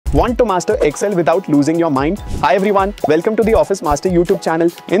Want to master Excel without losing your mind? Hi everyone, welcome to the Office Master YouTube channel.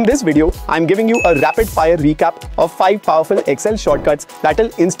 In this video, I'm giving you a rapid-fire recap of 5 powerful Excel shortcuts that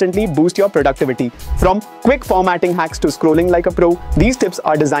will instantly boost your productivity. From quick formatting hacks to scrolling like a pro, these tips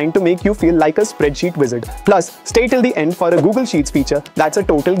are designed to make you feel like a spreadsheet wizard. Plus, stay till the end for a Google Sheets feature that's a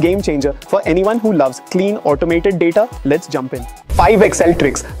total game changer for anyone who loves clean, automated data. Let's jump in. 5 Excel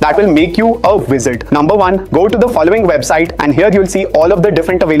tricks that will make you a wizard. Number 1, go to the following website and here you'll see all of the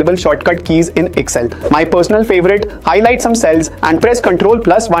different available shortcut keys in Excel. My personal favorite, highlight some cells and press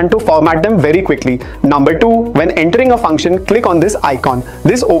Ctrl+1 to format them very quickly. Number 2, when entering a function, click on this icon.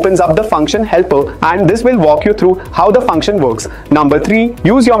 This opens up the function helper and this will walk you through how the function works. Number 3,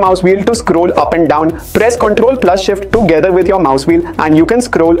 use your mouse wheel to scroll up and down. Press Ctrl+Shift together with your mouse wheel and you can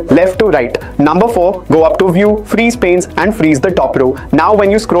scroll left to right. Number 4, go up to View, freeze panes and freeze the top row. Now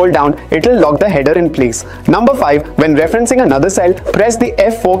when you scroll down, it will lock the header in place. Number 5, when referencing another cell, press the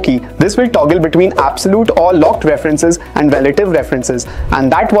F4 key. This will toggle between absolute or locked references and relative references.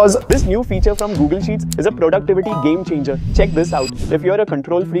 And that was this new feature from Google Sheets is a productivity game changer. Check this out. If you're a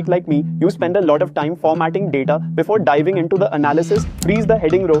control freak like me, you spend a lot of time formatting data before diving into the analysis. Freeze the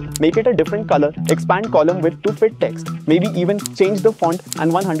heading row, make it a different color, expand column width to fit text, maybe even change the font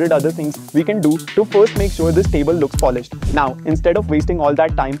and 100 other things we can do to first make sure this table looks polished. Now, instead of wasting all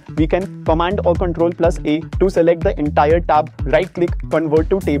that time, we can Command or Ctrl+A to select the entire tab, right click, convert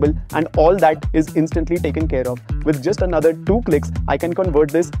to table, and all that is instantly taken care of. With just another 2 clicks, I can convert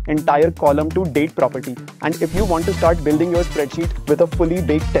this entire column to date property. And if you want to start building your spreadsheet with a fully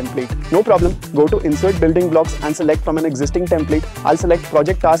baked template, no problem, go to Insert Building Blocks and select from an existing template. I'll select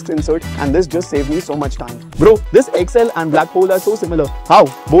Project Tasks Insert and this just saved me so much time. Bro, this Excel and black hole are so similar. How?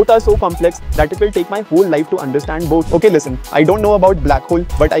 Both are so complex that it will take my whole life to understand both. Okay, listen, I don't know about black hole,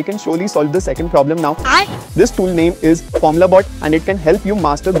 but I can surely solve the second problem now. This tool name is FormulaBot and it can help you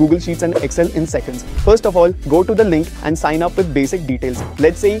master Google Sheets and Excel in seconds. First of all, go to the link and sign up with basic details.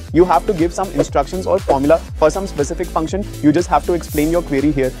 Let's say you have to give some instructions or formula for some specific function. You just have to explain your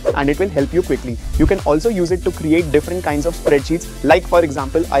query here and it will help you quickly. You can also use it to create different kinds of spreadsheets. Like for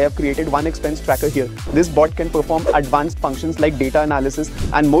example, I have created one expense tracker here. This bot can perform advanced functions like data analysis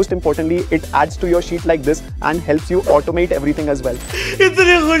and most importantly, it adds to your sheet like this and helps you automate everything as well.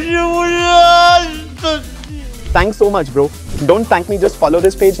 Thanks so much, bro. Don't thank me, just follow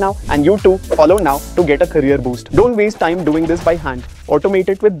this page now and you too follow now to get a career boost. Don't waste time doing this by hand. Automate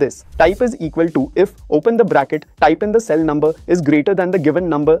it with this. Type is equal to if, open the bracket, type in the cell number is greater than the given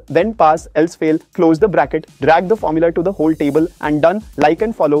number, then pass, else fail, close the bracket, drag the formula to the whole table and done. Like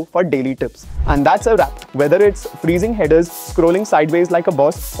and follow for daily tips. And that's a wrap. Whether it's freezing headers, scrolling sideways like a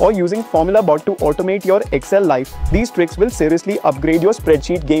boss or using FormulaBot to automate your Excel life, these tricks will seriously upgrade your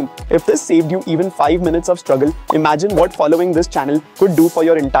spreadsheet game. If this saved you even 5 minutes of struggle, imagine what following this channel could do for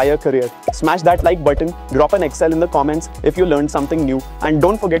your entire career. Smash that like button, drop an Excel in the comments if you learned something new, and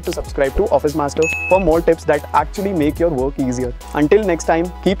don't forget to subscribe to Office Master for more tips that actually make your work easier. Until next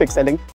time, keep excelling.